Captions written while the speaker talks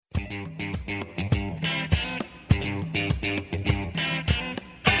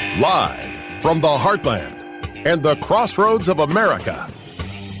Live from the heartland and the crossroads of America,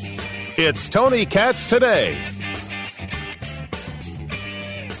 it's Tony Katz Today.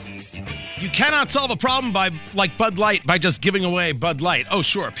 You cannot solve a problem like Bud Light by just giving away Bud Light. Oh,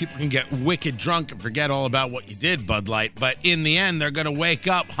 sure, people can get wicked drunk and forget all about what you did, Bud Light. But in the end, they're going to wake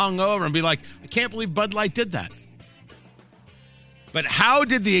up hungover and be like, I can't believe Bud Light did that. But how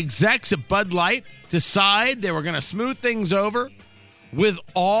did the execs at Bud Light decide they were going to smooth things over with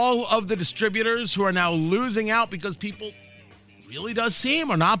all of the distributors who are now losing out because people really does seem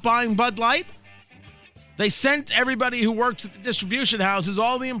are not buying Bud Light? They sent everybody who works at the distribution houses,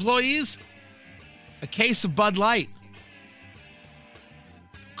 all the employees, a case of Bud Light.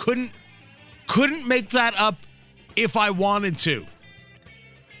 Couldn't make that up if I wanted to.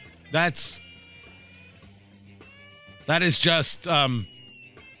 That is just that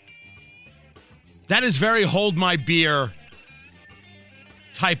is very hold my beer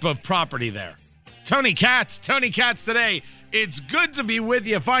type of property there. Tony Katz Today. It's good to be with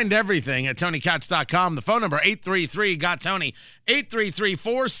you. Find everything at TonyKatz.com. The phone number, 833-GOT-TONY,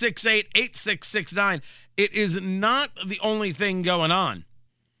 833-468-8669. It is not the only thing going on.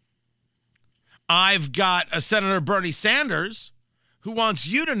 I've got a Senator Bernie Sanders who wants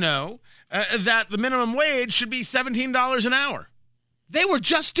you to know that the minimum wage should be $17 an hour. They were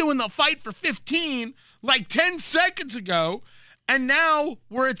just doing the fight for 15 like 10 seconds ago, and now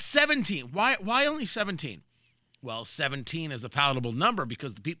we're at 17. Why only 17? Well, 17 is a palatable number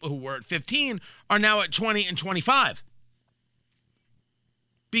because the people who were at 15 are now at 20 and 25.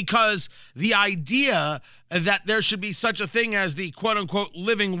 Because the idea that there should be such a thing as the quote-unquote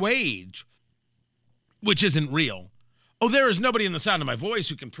living wage, which isn't real. Oh, there is nobody in the sound of my voice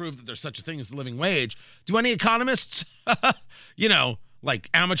who can prove that there's such a thing as the living wage. Do any economists, like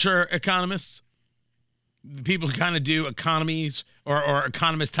amateur economists, people who kind of do economies or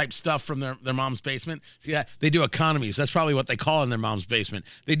economist type stuff from their mom's basement. See that? They do economies. That's probably what they call in their mom's basement.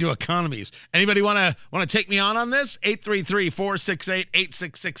 They do economies. Anybody want to take me on this?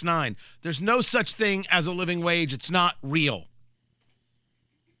 833-468-8669. There's no such thing as a living wage. It's not real.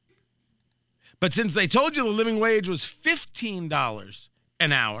 But since they told you the living wage was $15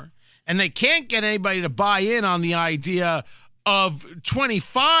 an hour, and they can't get anybody to buy in on the idea of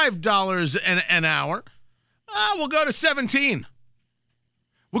 $25 an hour, we'll go to 17.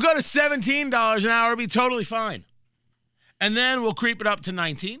 We'll go to $17 an hour. It'll be totally fine. And then we'll creep it up to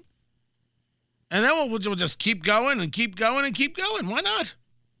 19. And then we'll just keep going and keep going and keep going. Why not?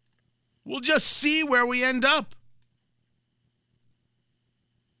 We'll just see where we end up.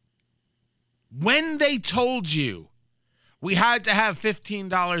 When they told you we had to have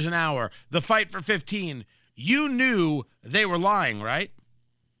 $15 an hour, the fight for 15, you knew they were lying, right?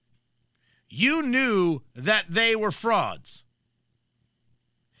 You knew that they were frauds.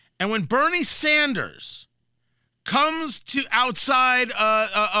 And when Bernie Sanders comes to outside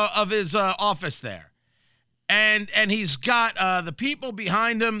of his office there, and he's got the people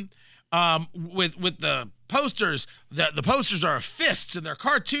behind him with the posters, the posters are fists, and they're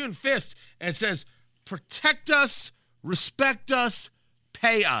cartoon fists, and it says, protect us, respect us,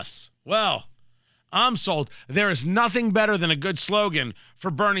 pay us. Well, I'm sold. There is nothing better than a good slogan for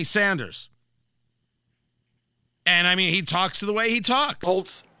Bernie Sanders. And, I mean, he talks the way he talks.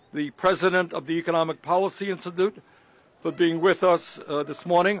 Holtz, the president of the Economic Policy Institute, for being with us this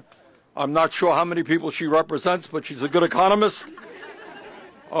morning. I'm not sure how many people she represents, but she's a good economist.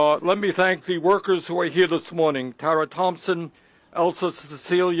 Let me thank the workers who are here this morning, Tara Thompson, Elsa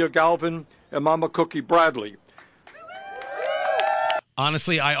Cecilia Galvin, and Mama Cookie Bradley.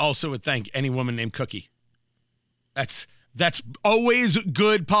 Honestly, I also would thank any woman named Cookie. That's always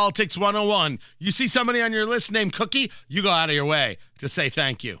good politics 101. You see somebody on your list named Cookie, you go out of your way to say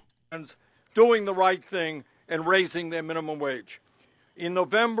thank you. Doing the right thing and raising their minimum wage. In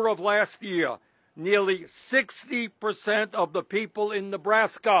November of last year, nearly 60% of the people in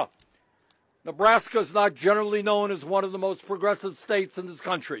Nebraska is not generally known as one of the most progressive states in this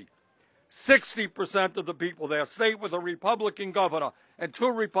country. 60% of the people there, a state with a Republican governor and 2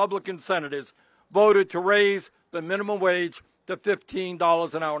 Republican senators, voted to raise the minimum wage to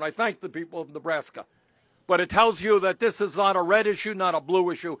 $15 an hour. And I thank the people of Nebraska. But it tells you that this is not a red issue, not a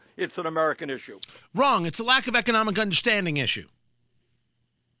blue issue. It's an American issue. Wrong. It's a lack of economic understanding issue.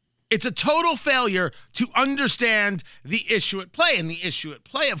 It's a total failure to understand the issue at play. And the issue at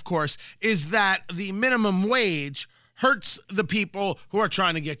play, of course, is that the minimum wage hurts the people who are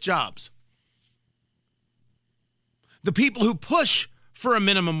trying to get jobs. The people who push for a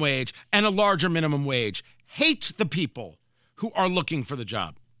minimum wage and a larger minimum wage hate the people who are looking for the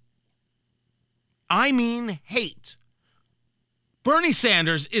job. I mean hate. Bernie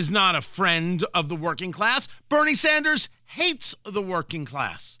Sanders is not a friend of the working class. Bernie Sanders hates the working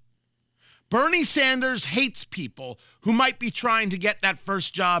class. Bernie Sanders hates people who might be trying to get that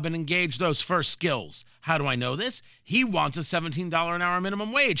first job and engage those first skills. How do I know this? He wants a $17 an hour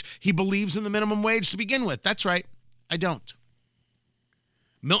minimum wage. He believes in the minimum wage to begin with. That's right. I don't.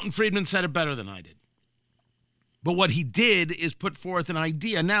 Milton Friedman said it better than I did. But what he did is put forth an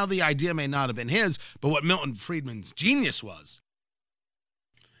idea. Now, the idea may not have been his, but what Milton Friedman's genius was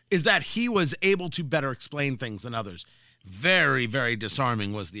is that he was able to better explain things than others. Very, very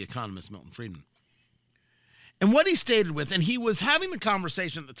disarming was the economist Milton Friedman. And what he stated with, and he was having the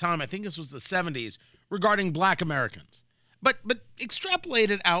conversation at the time, I think this was the 70s, regarding black Americans. But extrapolate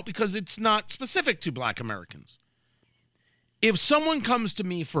it out because it's not specific to black Americans. If someone comes to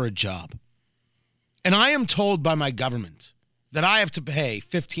me for a job, and I am told by my government that I have to pay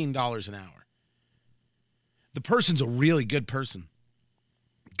 $15 an hour, the person's a really good person.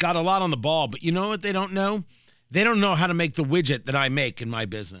 Got a lot on the ball, but you know what they don't know? They don't know how to make the widget that I make in my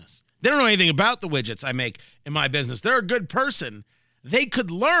business. They don't know anything about the widgets I make in my business. They're a good person. They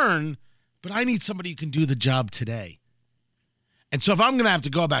could learn, but I need somebody who can do the job today. And so if I'm going to have to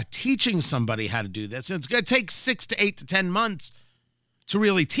go about teaching somebody how to do this, and it's going to take 6 to 8 to 10 months to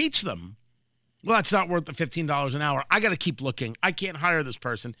really teach them, well, that's not worth the $15 an hour. I got to keep looking. I can't hire this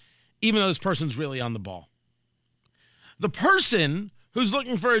person, even though this person's really on the ball. The person who's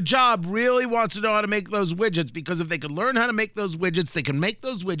looking for a job really wants to know how to make those widgets, because if they could learn how to make those widgets, they can make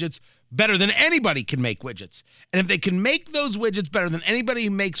those widgets better than anybody can make widgets. And if they can make those widgets better than anybody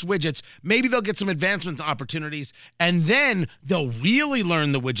who makes widgets, maybe they'll get some advancement opportunities, and then they'll really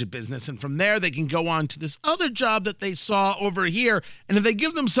learn the widget business. And from there, they can go on to this other job that they saw over here. And if they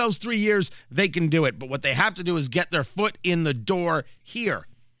give themselves 3 years, they can do it. But what they have to do is get their foot in the door here.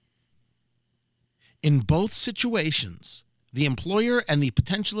 In both situations, the employer and the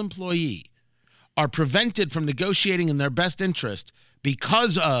potential employee are prevented from negotiating in their best interest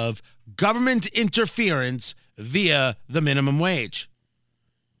because of government interference via the minimum wage.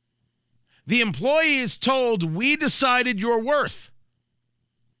 The employee is told, we decided your worth.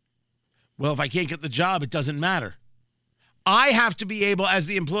 Well, if I can't get the job, it doesn't matter. I have to be able, as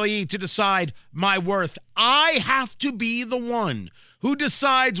the employee, to decide my worth. I have to be the one who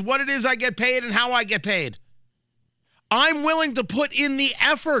decides what it is I get paid and how I get paid. I'm willing to put in the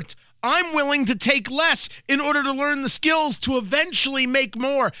effort. I'm willing to take less in order to learn the skills to eventually make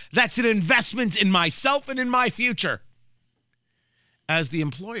more. That's an investment in myself and in my future. As the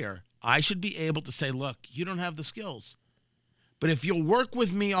employer, I should be able to say, look, you don't have the skills, but if you'll work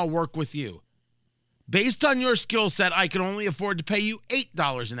with me, I'll work with you. Based on your skill set, I can only afford to pay you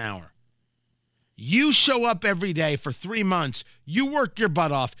 $8 an hour. You show up every day for 3 months. You work your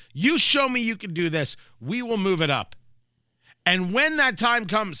butt off. You show me you can do this. We will move it up. And when that time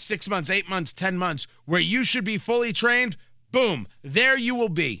comes, 6 months, 8 months, 10 months, where you should be fully trained, boom, there you will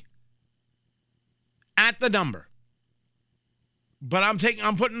be at the number. But I'm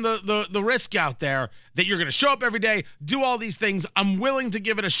putting the risk out there that you're going to show up every day, do all these things. I'm willing to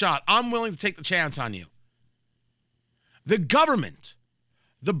give it a shot. I'm willing to take the chance on you. The government,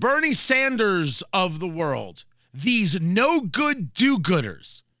 the Bernie Sanders of the world, these no-good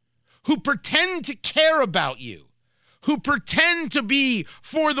do-gooders who pretend to care about you, who pretend to be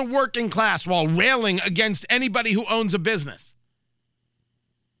for the working class while railing against anybody who owns a business,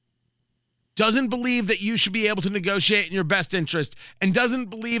 doesn't believe that you should be able to negotiate in your best interest, and doesn't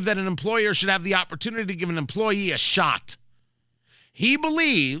believe that an employer should have the opportunity to give an employee a shot. He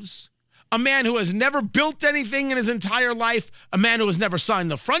believes a man who has never built anything in his entire life, a man who has never signed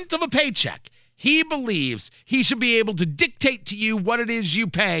the front of a paycheck, he believes he should be able to dictate to you what it is you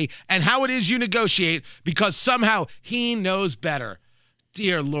pay and how it is you negotiate, because somehow he knows better.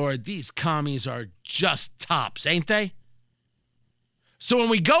 Dear Lord, these commies are just tops, ain't they? So when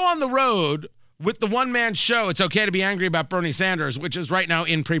we go on the road with the one-man show, It's Okay to Be Angry About Bernie Sanders, which is right now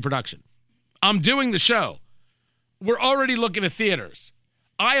in pre-production. I'm doing the show. We're already looking at theaters.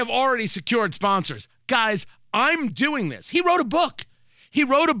 I have already secured sponsors. Guys, I'm doing this. He wrote a book. He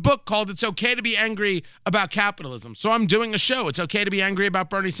wrote a book called It's Okay to Be Angry About Capitalism. So I'm doing a show. It's Okay to Be Angry About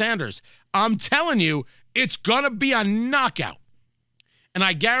Bernie Sanders. I'm telling you, it's going to be a knockout. And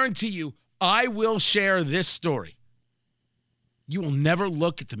I guarantee you, I will share this story. You will never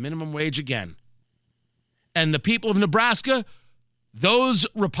look at the minimum wage again. And the people of Nebraska, those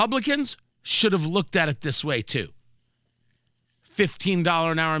Republicans, should have looked at it this way too.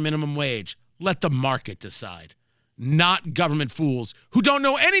 $15 an hour minimum wage. Let the market decide. Not government fools who don't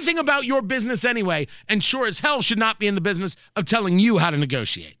know anything about your business anyway, and sure as hell should not be in the business of telling you how to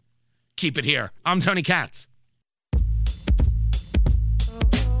negotiate. Keep it here. I'm Tony Katz.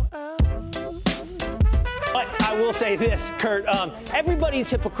 will say this, Kurt. Everybody's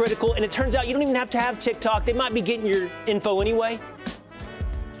hypocritical, and it turns out you don't even have to have TikTok. They might be getting your info anyway.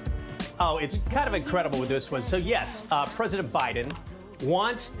 Oh, it's kind of incredible with this one. So, yes, President Biden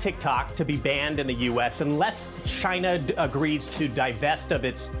wants TikTok to be banned in the U.S. unless China agrees to divest of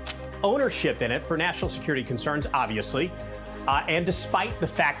its ownership in it for national security concerns, obviously. And despite the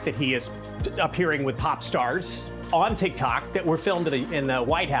fact that he is appearing with pop stars on TikTok that were filmed in the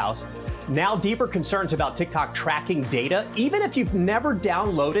White House, now deeper concerns about TikTok tracking data, even if you've never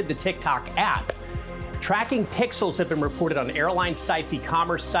downloaded the TikTok app. Tracking pixels have been reported on airline sites,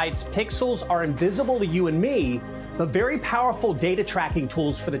 e-commerce sites. Pixels are invisible to you and me, but very powerful data tracking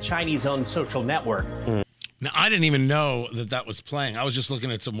tools for the Chinese-owned social network. Now, I didn't even know that was playing. I was just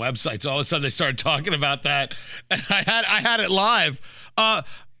looking at some websites. All of a sudden, they started talking about that, and I had it live.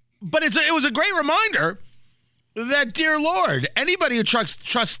 But it was a great reminder that, dear Lord, anybody who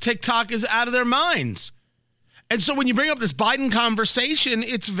trusts TikTok is out of their minds. And so when you bring up this Biden conversation,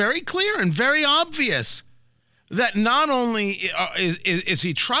 it's very clear and very obvious that not only is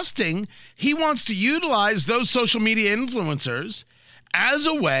he trusting, he wants to utilize those social media influencers as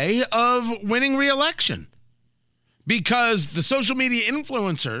a way of winning re-election. Because the social media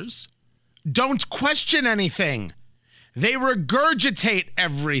influencers don't question anything. They regurgitate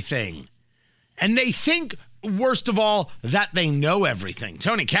everything. And they think, worst of all, that they know everything.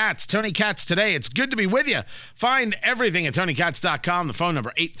 Tony Katz Today. It's good to be with you. Find everything at TonyKatz.com. The phone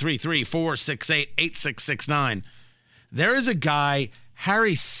number, 833-468-8669. There is a guy,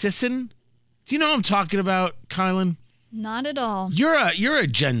 Harry Sisson. Do you know what I'm talking about, Kylan? Not at all. You're a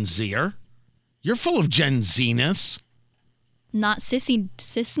Gen Zer. You're full of Gen Z-ness. Not sissy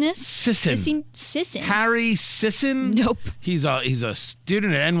sissness? Sisson. Harry Sisson? Nope. He's a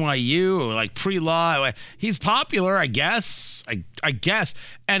student at NYU, like pre-law. He's popular, I guess. I guess.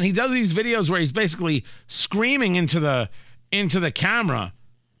 And he does these videos where he's basically screaming into the camera.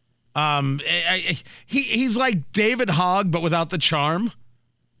 He's like David Hogg, but without the charm.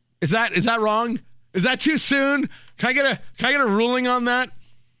 Is that wrong? Is that too soon? Can I get a ruling on that?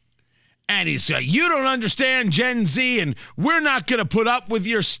 And he's like, you don't understand Gen Z, and we're not going to put up with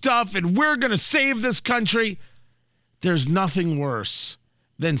your stuff, and we're going to save this country. There's nothing worse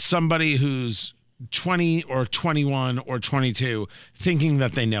than somebody who's 20 or 21 or 22 thinking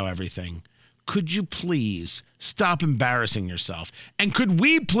that they know everything. Could you please stop embarrassing yourself? And could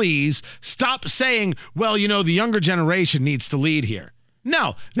we please stop saying, well, the younger generation needs to lead here?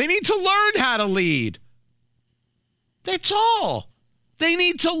 No, they need to learn how to lead. That's all. They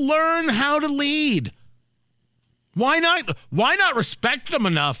need to learn how to lead. Why not respect them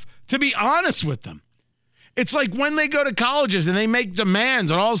enough to be honest with them? It's like when they go to colleges and they make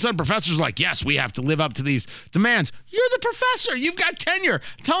demands, and all of a sudden professors are like, yes, we have to live up to these demands. You're the professor. You've got tenure.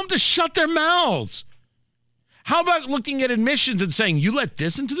 Tell them to shut their mouths. How about looking at admissions and saying, you let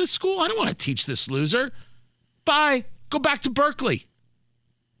this into this school? I don't want to teach this loser. Bye. Go back to Berkeley.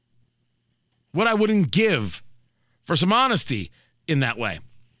 What I wouldn't give for some honesty in that way.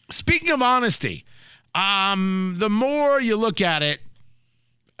 Speaking of honesty, the more you look at it,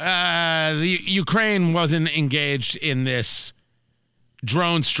 the Ukraine wasn't engaged in this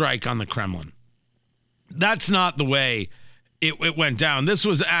drone strike on the Kremlin. That's not the way it went down. This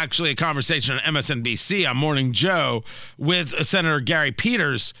was actually a conversation on MSNBC on Morning Joe with Senator Gary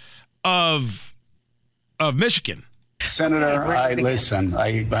Peters of Michigan. Senator, listen,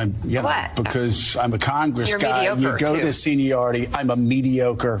 because I'm a Congress guy. You go to seniority. I'm a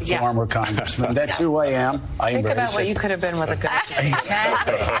mediocre former congressman. That's who I am. Think about what you could have been with a good.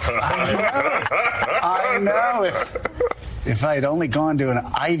 Exactly. I know. If I had only gone to an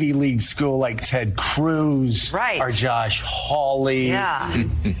Ivy League school like Ted Cruz or Josh Hawley,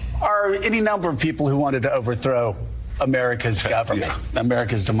 or any number of people who wanted to overthrow America's government,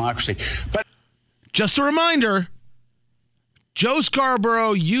 America's democracy. But just a reminder. Joe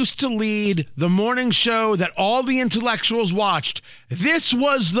Scarborough used to lead the morning show that all the intellectuals watched. This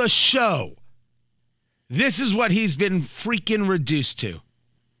was the show. This is what he's been freaking reduced to.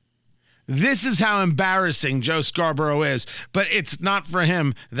 This is how embarrassing Joe Scarborough is. But it's not for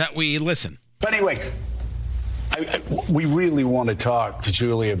him that we listen. But anyway, we really want to talk to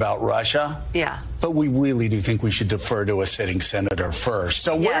Julie about Russia. Yeah. But we really do think we should defer to a sitting senator first.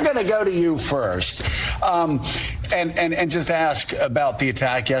 So we're going to go to you first and just ask about the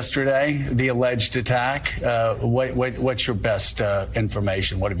attack yesterday, the alleged attack. What's your best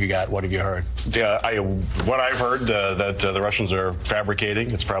information? What have you got? What have you heard? What I've heard that the Russians are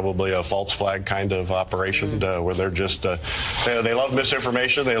fabricating. It's probably a false flag kind of operation where they're just they love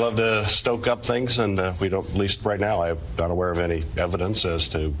misinformation. They love to stoke up things. And we don't, at least right now, I'm not aware of any evidence as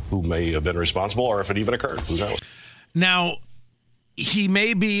to who may have been responsible or if it even occurred. Who knows? Now, he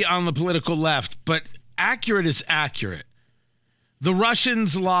may be on the political left, but accurate is accurate. The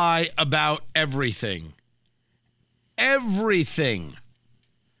Russians lie about everything. Everything.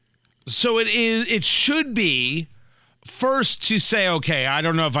 So it should be first to say, okay, I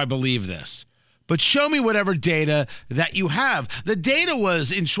don't know if I believe this, but show me whatever data that you have. The data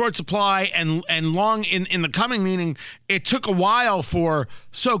was in short supply and long in the coming, meaning it took a while for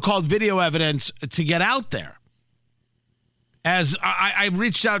so-called video evidence to get out there. As I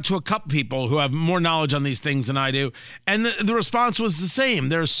reached out to a couple people who have more knowledge on these things than I do, and the response was the same.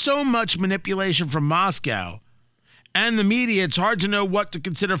 There's so much manipulation from Moscow and the media, it's hard to know what to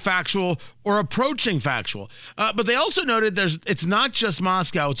consider factual or approaching factual. But they also noted it's not just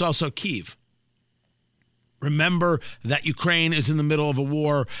Moscow, it's also Kyiv. Remember that Ukraine is in the middle of a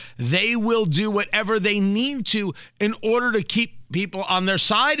war. They will do whatever they need to in order to keep people on their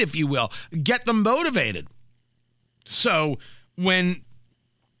side, if you will, get them motivated. So when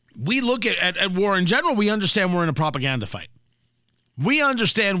we look at war in general, we understand we're in a propaganda fight. We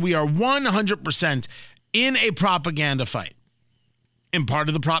understand we are 100% in a propaganda fight. And part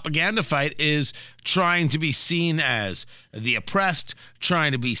of the propaganda fight is trying to be seen as the oppressed,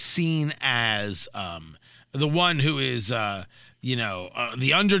 trying to be seen as the one who is, the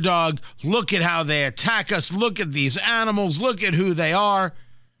underdog. Look at how they attack us. Look at these animals. Look at who they are.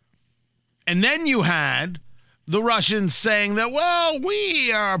 And then you had the Russians saying that, well,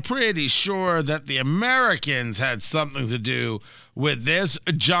 we are pretty sure that the Americans had something to do with this.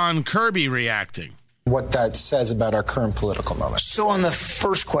 John Kirby reacting. What that says about our current political moment. So on the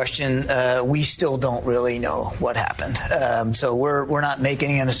first question, we still don't really know what happened. So we're not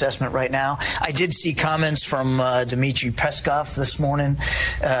making an assessment right now. I did see comments from Dmitry Peskov this morning,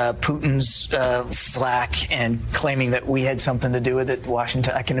 Putin's flack and claiming that we had something to do with it.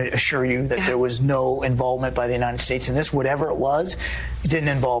 Washington, I can assure you that there was no involvement by the United States in this. Whatever it was, it didn't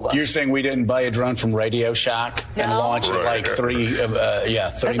involve us. You're saying we didn't buy a drone from Radio Shack and launch it like 30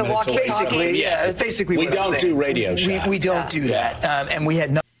 minutes away? Basically, yeah. Basically, we don't do Radio Shack. We don't do that, and we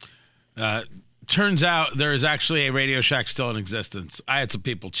had no. Turns out there is actually a Radio Shack still in existence. I had some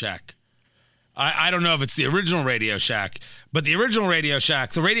people check. I don't know if it's the original Radio Shack, but the original Radio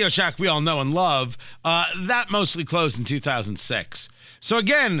Shack, the Radio Shack we all know and love, that mostly closed in 2006. So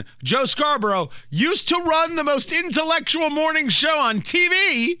again, Joe Scarborough used to run the most intellectual morning show on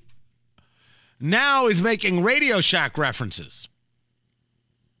TV, now is making Radio Shack references.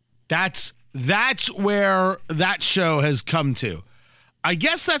 That's where that show has come to. I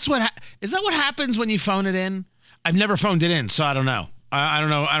guess that's is that what happens when you phone it in? I've never phoned it in, so I don't know. I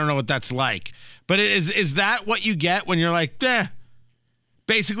don't know what that's like. But is that what you get when you're like,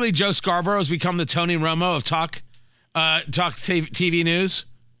 basically Joe Scarborough has become the Tony Romo of talk TV news?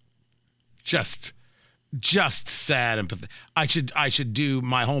 Just sad and pathetic. I should do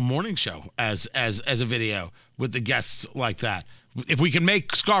my whole morning show as a video with the guests like that. If we can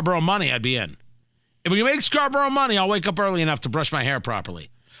make Scarborough money, I'd be in. If we can make Scarborough money, I'll wake up early enough to brush my hair properly.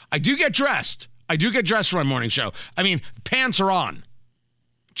 I do get dressed for my morning show. I mean, pants are on.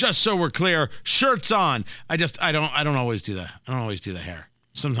 Just so we're clear, shirts on. I don't always do that. I don't always do the hair.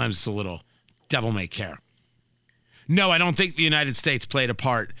 Sometimes it's a little devil-may care. No, I don't think the United States played a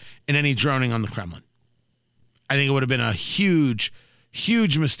part in any droning on the Kremlin. I think it would have been a huge,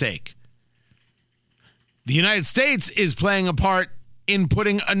 huge mistake. The United States is playing a part in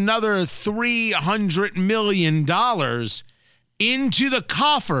putting another $300 million into the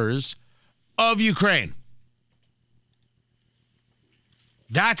coffers of Ukraine.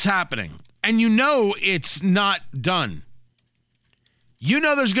 That's happening. And you know it's not done. You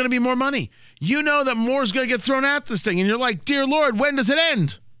know there's going to be more money. You know that more is going to get thrown at this thing. And you're like, dear Lord, when does it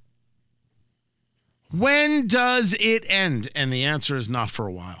end? When does it end? And the answer is not for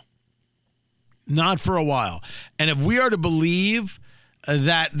a while. Not for a while. And if we are to believe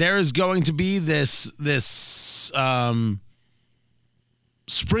that there is going to be this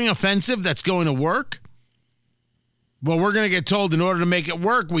spring offensive that's going to work, well, we're going to get told in order to make it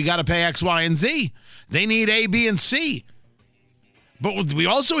work, we got to pay X, Y, and Z. They need A, B, and C. But we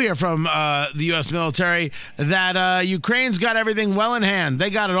also hear from the U.S. military that Ukraine's got everything well in hand. They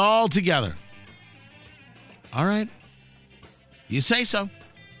got it all together. All right. You say so.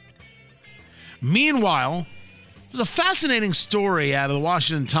 Meanwhile, there's a fascinating story out of the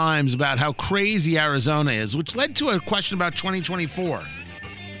Washington Times about how crazy Arizona is, which led to a question about 2024.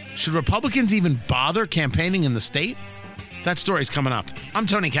 Should Republicans even bother campaigning in the state? That story's coming up. I'm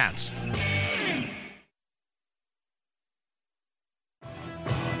Tony Katz.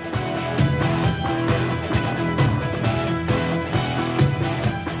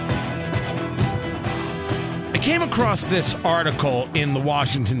 came across this article in the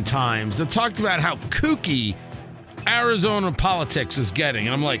Washington Times that talked about how kooky Arizona politics is getting.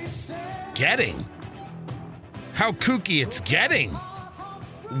 And I'm like, getting? How kooky it's getting?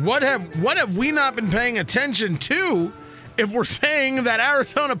 What have we not been paying attention to if we're saying that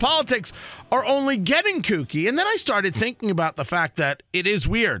Arizona politics are only getting kooky? And then I started thinking about the fact that it is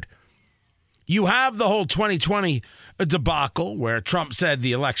weird. You have the whole 2020 debacle where Trump said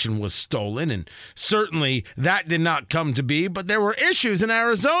the election was stolen, and certainly that did not come to be, but there were issues in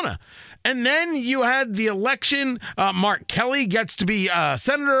Arizona. And then you had the election. Mark Kelly gets to be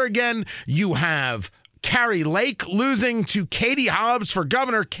senator again. You have Kari Lake losing to Katie Hobbs for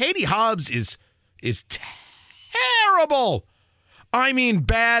governor. Katie Hobbs is terrible. I mean,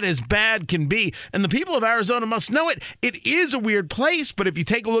 bad as bad can be. And the people of Arizona must know it. It is a weird place, but if you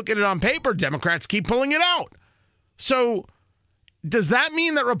take a look at it on paper, Democrats keep pulling it out. So does that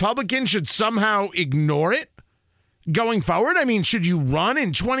mean that Republicans should somehow ignore it going forward? I mean, should you run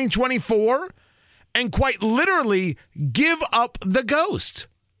in 2024 and quite literally give up the ghost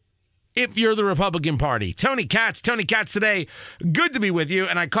if you're the Republican Party? Tony Katz today. Good to be with you.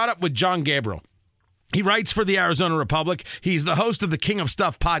 And I caught up with John Gabriel. He writes for the Arizona Republic. He's the host of the King of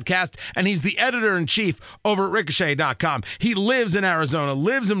Stuff podcast, and he's the editor-in-chief over at Ricochet.com. He lives in Arizona,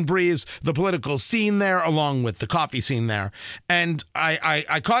 lives and breathes the political scene there, along with the coffee scene there. And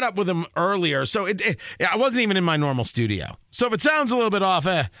I caught up with him earlier, so I wasn't even in my normal studio. So if it sounds a little bit off,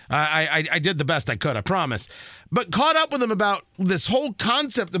 I did the best I could, I promise. But caught up with him about this whole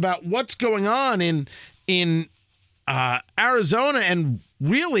concept about what's going on in Arizona, and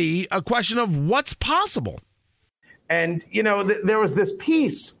really a question of what's possible. And, you know, there was this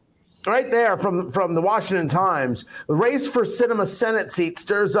piece right there from the Washington Times. The race for Sinema Senate seat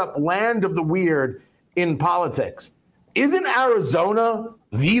stirs up land of the weird in politics. Isn't Arizona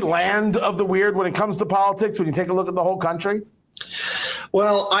the land of the weird when it comes to politics, when you take a look at the whole country?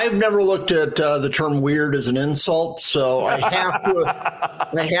 Well, I've never looked at the term weird as an insult, so I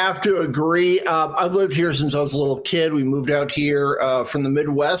have to agree. I've lived here since I was a little kid. We moved out here from the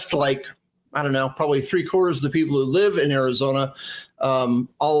Midwest, like, I don't know, probably 3/4 of the people who live in Arizona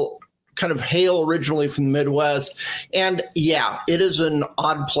all kind of hail originally from the Midwest. And yeah, it is an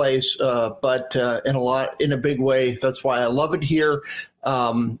odd place, but in a big way. That's why I love it here.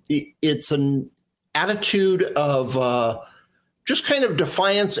 It's an attitude of just kind of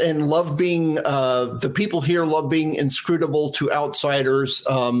defiance and love being, the people here love being inscrutable to outsiders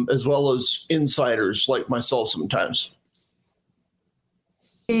as well as insiders like myself sometimes.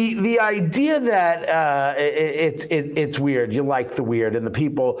 The idea that it's weird, you like the weird, and the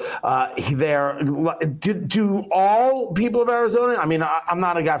people there, do all people of Arizona, I mean, I'm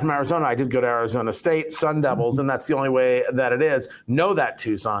not a guy from Arizona. I did go to Arizona State, Sun Devils, and that's the only way that it is. Know that,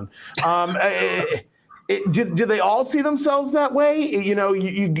 Tucson. Do they all see themselves that way? You know,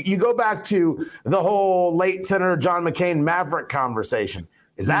 you go back to the whole late Senator John McCain Maverick conversation.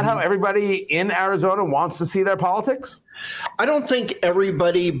 Is that how everybody in Arizona wants to see their politics? I don't think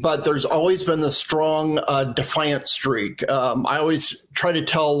everybody, but there's always been the strong defiant streak. I always try to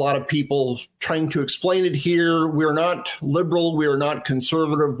tell a lot of people, trying to explain it here, we're not liberal, we are not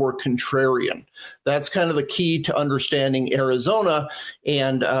conservative, we're contrarian. That's kind of the key to understanding Arizona,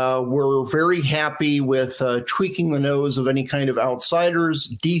 and we're very happy with tweaking the nose of any kind of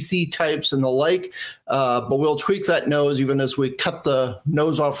outsiders, DC types and the like, but we'll tweak that nose even as we cut the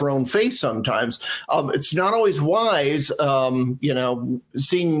nose off our own face sometimes. It's not always wise.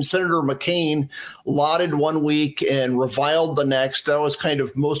 Seeing Senator McCain lauded one week and reviled the next, that was kind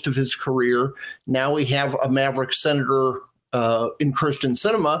of most of his career. Now we have a maverick senator in Kyrsten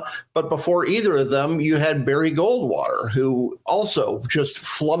Sinema, but before either of them, you had Barry Goldwater, who also just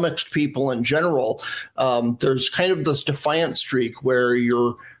flummoxed people in general. There's kind of this defiant streak where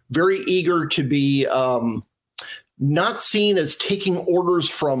you're very eager to be not seen as taking orders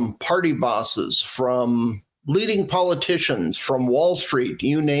from party bosses, from leading politicians, from Wall Street,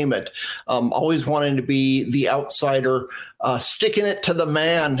 you name it, always wanting to be the outsider, sticking it to the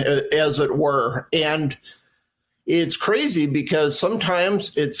man, as it were. And it's crazy because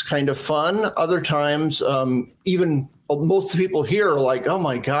sometimes it's kind of fun. Other times, even most of the people here are like, oh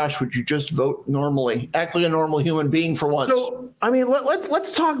my gosh, would you just vote normally? Act like a normal human being for once. So, I mean,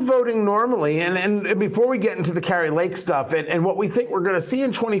 let's talk voting normally. And before we get into the Kari Lake stuff and what we think we're going to see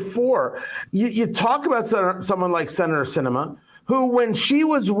in 24, you talk about someone like Senator Sinema, who, when she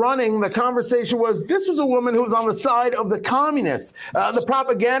was running, the conversation was, this was a woman who was on the side of the communists, the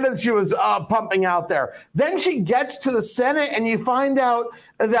propaganda that she was pumping out there. Then she gets to the Senate, and you find out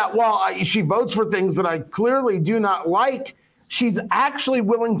that while she votes for things that I clearly do not like, She's actually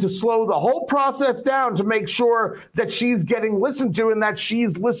willing to slow the whole process down to make sure that she's getting listened to and that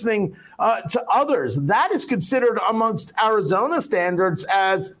she's listening to others. That is considered amongst Arizona standards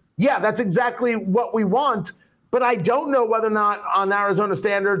as, yeah, that's exactly what we want. But I don't know whether or not on Arizona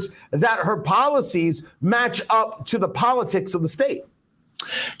standards that her policies match up to the politics of the state.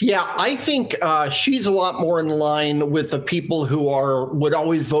 Yeah, I think she's a lot more in line with the people who would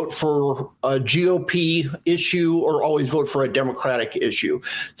always vote for a GOP issue or always vote for a Democratic issue.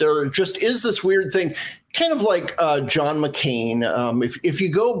 There just is this weird thing, kind of like John McCain. If you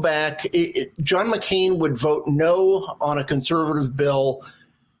go back, John McCain would vote no on a conservative bill,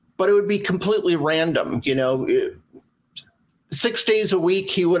 but it would be completely random. 6 days a week,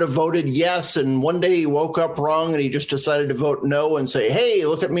 he would have voted yes. And one day he woke up wrong and he just decided to vote no and say, hey,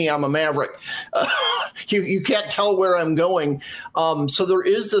 look at me, I'm a maverick. You can't tell where I'm going. So there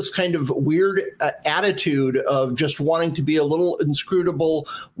is this kind of weird attitude of just wanting to be a little inscrutable,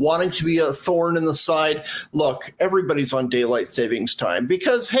 wanting to be a thorn in the side. Look, everybody's on daylight savings time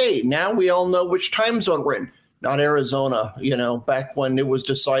because, hey, now we all know which time zone we're in. Not Arizona, back when it was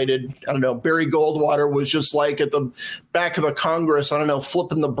decided, I don't know, Barry Goldwater was just like at the back of the Congress, I don't know,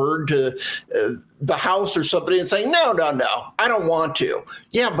 flipping the bird to the House or somebody and saying, no, I don't want to.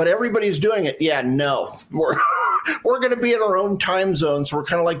 Yeah, but everybody's doing it. Yeah, no, we're going to be in our own time zone. So we're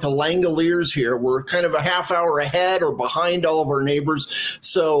kind of like the Langoliers here. We're kind of a half hour ahead or behind all of our neighbors.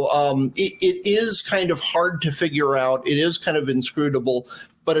 So it is kind of hard to figure out. It is kind of inscrutable,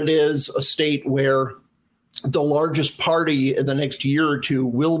 but it is a state where the largest party in the next year or two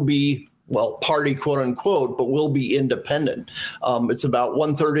will be, well, party, quote unquote, but will be independent. It's about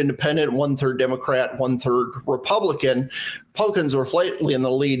 1/3 independent, 1/3 Democrat, 1/3 Republican. Republicans are slightly in the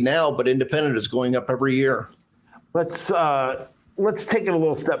lead now, but independent is going up every year. Let's take it a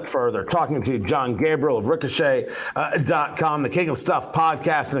little step further. Talking to John Gabriel of Ricochet.com, the King of Stuff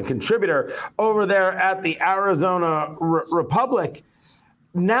podcast and a contributor over there at the Arizona Republic.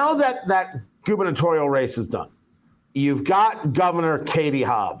 Now that gubernatorial race is done, you've got Governor Katie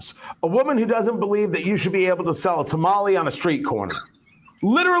Hobbs, a woman who doesn't believe that you should be able to sell a tamale on a street corner.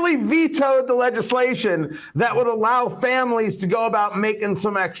 Literally vetoed the legislation that would allow families to go about making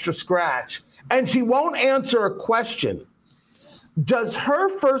some extra scratch. And she won't answer a question. Does her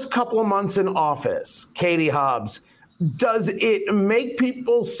first couple of months in office, Katie Hobbs, does it make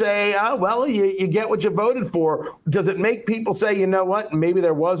people say, well, you get what you voted for? Does it make people say, you know what, maybe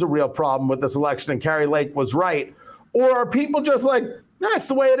there was a real problem with this election and Kari Lake was right? Or are people just like, that's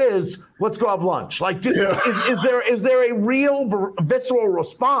the way it is, let's go have lunch? Like, is there a real visceral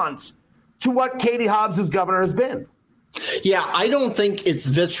response to what Katie Hobbs as governor has been? Yeah, I don't think it's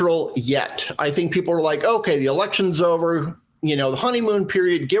visceral yet. I think people are like, okay, the election's over, the honeymoon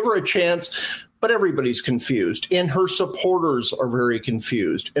period, give her a chance. But everybody's confused, and her supporters are very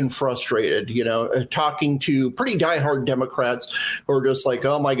confused and frustrated, talking to pretty diehard Democrats who are just like,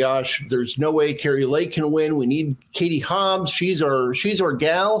 oh, my gosh, there's no way Kari Lake can win. We need Katie Hobbs. She's our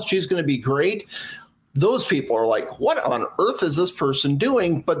gal. She's going to be great. Those people are like, what on earth is this person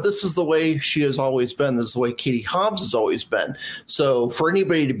doing? But this is the way she has always been. This is the way Katie Hobbs has always been. So for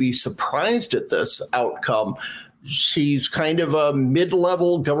anybody to be surprised at this outcome, she's kind of a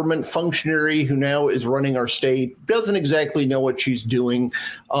mid-level government functionary who now is running our state, doesn't exactly know what she's doing,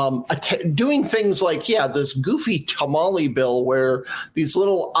 doing things like, this goofy tamale bill where these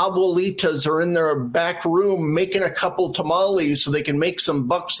little abuelitas are in their back room making a couple tamales so they can make some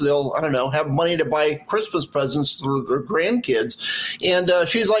bucks. They'll, have money to buy Christmas presents for their grandkids. And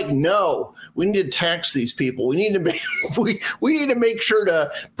she's like, no, we need to tax these people. We need to make sure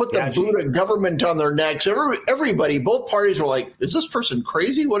to put the boot of government on their necks. Everybody, both parties were like, is this person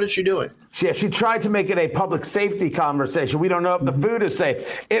crazy? What is she doing? Yeah, she tried to make it a public safety conversation. We don't know if the food is safe.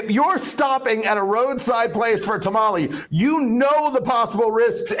 If you're stopping at a roadside place for a tamale, you know the possible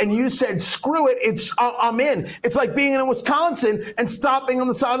risks, and you said, screw it, I'm in. It's like being in Wisconsin and stopping on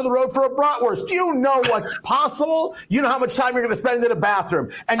the side of the road for a bratwurst. You know what's possible. You know how much time you're going to spend in a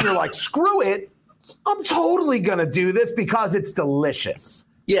bathroom. And you're like, screw it, I'm totally going to do this because it's delicious.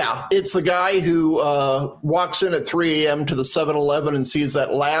 Yeah, it's the guy who walks in at 3 a.m. to the 7-Eleven and sees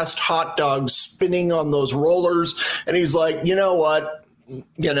that last hot dog spinning on those rollers. And he's like, you know what?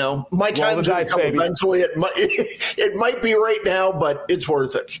 My time's going to come eventually. It might be right now, but it's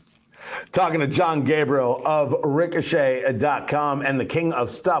worth it. Talking to John Gabriel of Ricochet.com and the King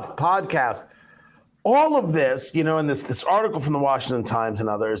of Stuff podcast. All of this, and this article from the Washington Times and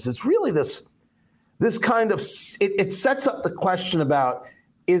others, is really this kind of, it sets up the question about,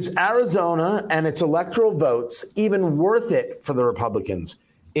 is Arizona and its electoral votes even worth it for the Republicans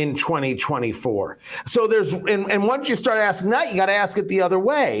in 2024. So and once you start asking that, you got to ask it the other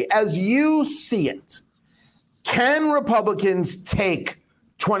way. As you see it, can Republicans take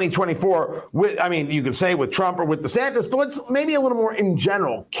 2024 you could say with Trump or with DeSantis, but let's maybe a little more in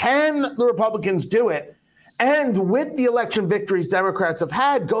general. Can the Republicans do it? And with the election victories Democrats have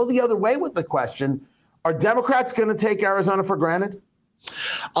had, go the other way with the question, are Democrats going to take Arizona for granted?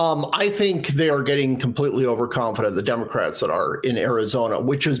 I think they are getting completely overconfident, the Democrats that are in Arizona,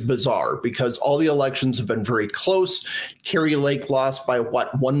 which is bizarre because all the elections have been very close. Kari Lake lost by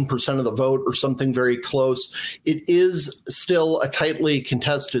 1% of the vote or something very close. It is still a tightly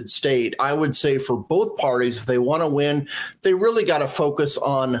contested state. I would say for both parties, if they want to win, they really got to focus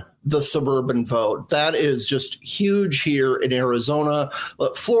on the suburban vote. That is just huge here in Arizona.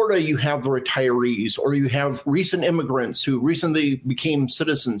 Florida, you have the retirees or you have recent immigrants who recently became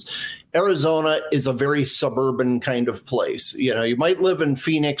citizens. Arizona is a very suburban kind of place. You know, you might live in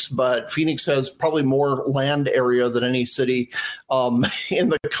Phoenix, but Phoenix has probably more land area than any city in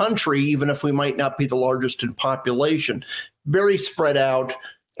the country, even if we might not be the largest in population. Very spread out.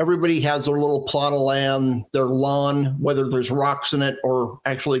 Everybody has their little plot of land, their lawn, whether there's rocks in it or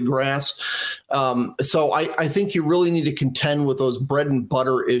actually grass. So I think you really need to contend with those bread and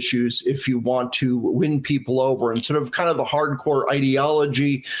butter issues if you want to win people over instead of kind of the hardcore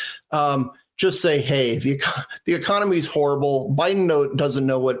ideology. Just say, hey, the economy is horrible. Biden doesn't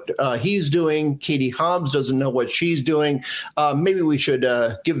know what he's doing. Katie Hobbs doesn't know what she's doing. Maybe we should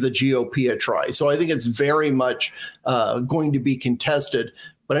give the GOP a try. So I think it's very much going to be contested.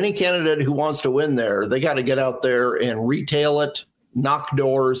 But any candidate who wants to win there, they got to get out there and retail it, knock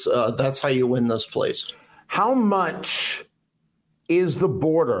doors. That's how you win this place. How much is the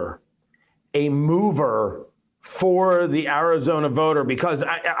border a mover for the Arizona voter? Because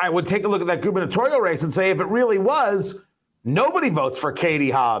I would take a look at that gubernatorial race and say, if it really was, nobody votes for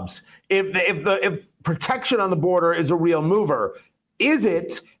Katie Hobbs. If protection on the border is a real mover, is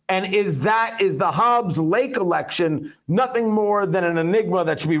it? And is the Hobbs Lake election nothing more than an enigma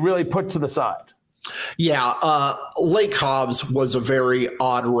that should be really put to the side? Yeah, Lake Hobbs was a very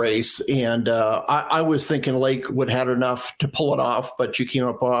odd race, and I was thinking Lake would have enough to pull it off, but you came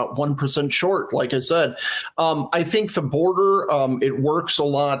up 1% short, like I said. I think the border, it works a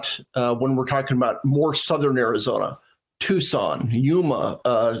lot when we're talking about more southern Arizona. Tucson, Yuma,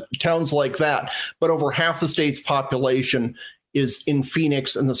 towns like that. But over half the state's population is in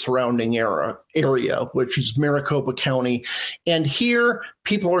Phoenix and the surrounding area, which is Maricopa County. And here,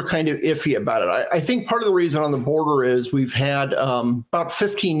 people are kind of iffy about it. I think part of the reason on the border is we've had about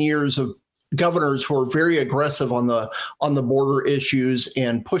 15 years of governors who are very aggressive on the border issues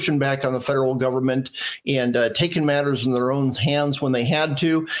and pushing back on the federal government and taking matters in their own hands when they had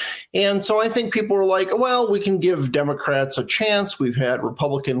to. And so I think people are like, well, we can give Democrats a chance. We've had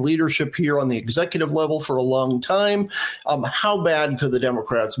Republican leadership here on the executive level for a long time. How bad could the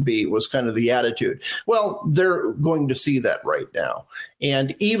Democrats be was kind of the attitude. Well, they're going to see that right now.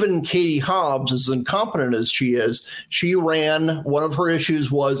 And even Katie Hobbs, as incompetent as she is, she ran, one of her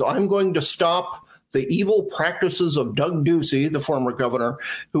issues was, I'm going to stop the evil practices of Doug Ducey, the former governor,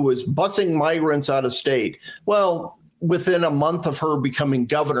 who was busing migrants out of state. Well, within a month of her becoming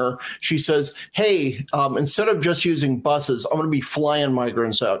governor, she says, hey, instead of just using buses, I'm going to be flying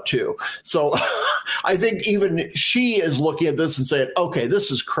migrants out too. So I think even she is looking at this and saying, okay, this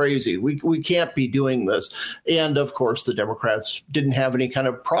is crazy. We can't be doing this. And of course, the Democrats didn't have any kind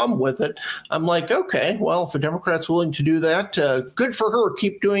of problem with it. I'm like, okay, well, if a Democrat's willing to do that, good for her.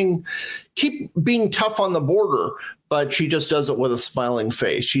 Keep being tough on the border. But she just does it with a smiling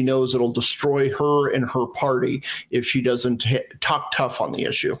face. She knows it'll destroy her and her party if she doesn't talk tough on the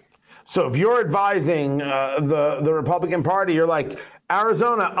issue. So if you're advising the Republican Party, you're like,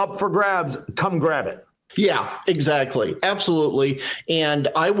 Arizona up for grabs, come grab it. Yeah, exactly. Absolutely. And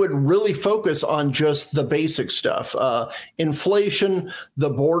I would really focus on just the basic stuff. Inflation, the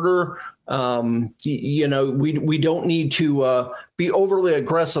border. We don't need to be overly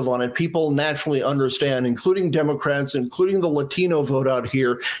aggressive on it. People naturally understand, including Democrats, including the Latino vote out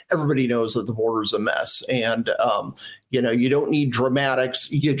here. Everybody knows that the border's a mess. And, you don't need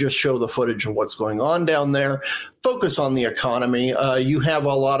dramatics. You just show the footage of what's going on down there. Focus on the economy. You have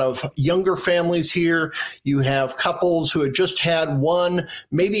a lot of younger families here. You have couples who had just had one,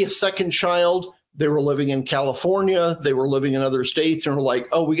 maybe a second child. They were living in California. They were living in other states and were like,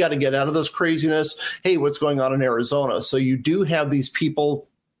 oh, we got to get out of this craziness. Hey, what's going on in Arizona? So you do have these people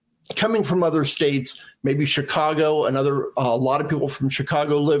coming from other states, maybe Chicago, a lot of people from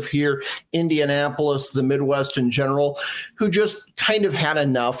Chicago live here, Indianapolis, the Midwest in general, who just kind of had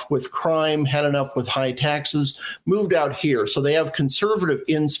enough with crime, had enough with high taxes, moved out here. So they have conservative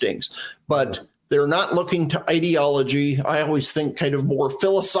instincts, but they're not looking to ideology. I always think kind of more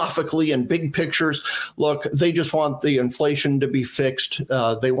philosophically and big pictures. Look, they just want the inflation to be fixed.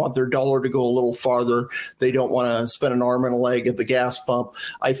 They want their dollar to go a little farther. They don't want to spend an arm and a leg at the gas pump.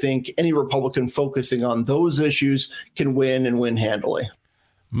 I think any Republican focusing on those issues can win and win handily.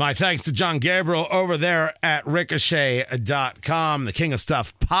 My thanks to John Gabriel over there at Ricochet.com, the King of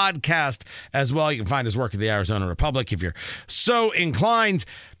Stuff podcast as well. You can find his work at the Arizona Republic if you're so inclined.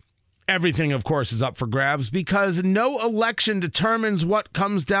 Everything, of course, is up for grabs because no election determines what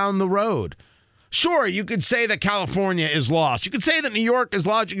comes down the road. Sure, you could say that California is lost. You could say that New York is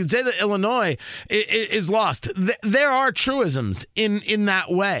lost. You could say that Illinois is lost. There are truisms in that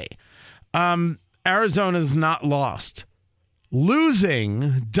way. Arizona's not lost.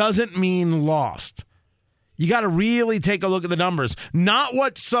 Losing doesn't mean lost. You got to really take a look at the numbers. Not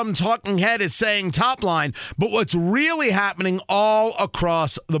what some talking head is saying top line, but what's really happening all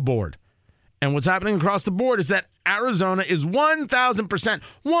across the board. And what's happening across the board is that Arizona is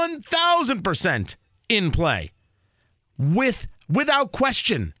 1,000% in play. Without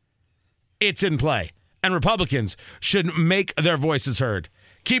question, it's in play. And Republicans should make their voices heard.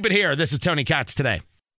 Keep it here. This is Tony Katz Today.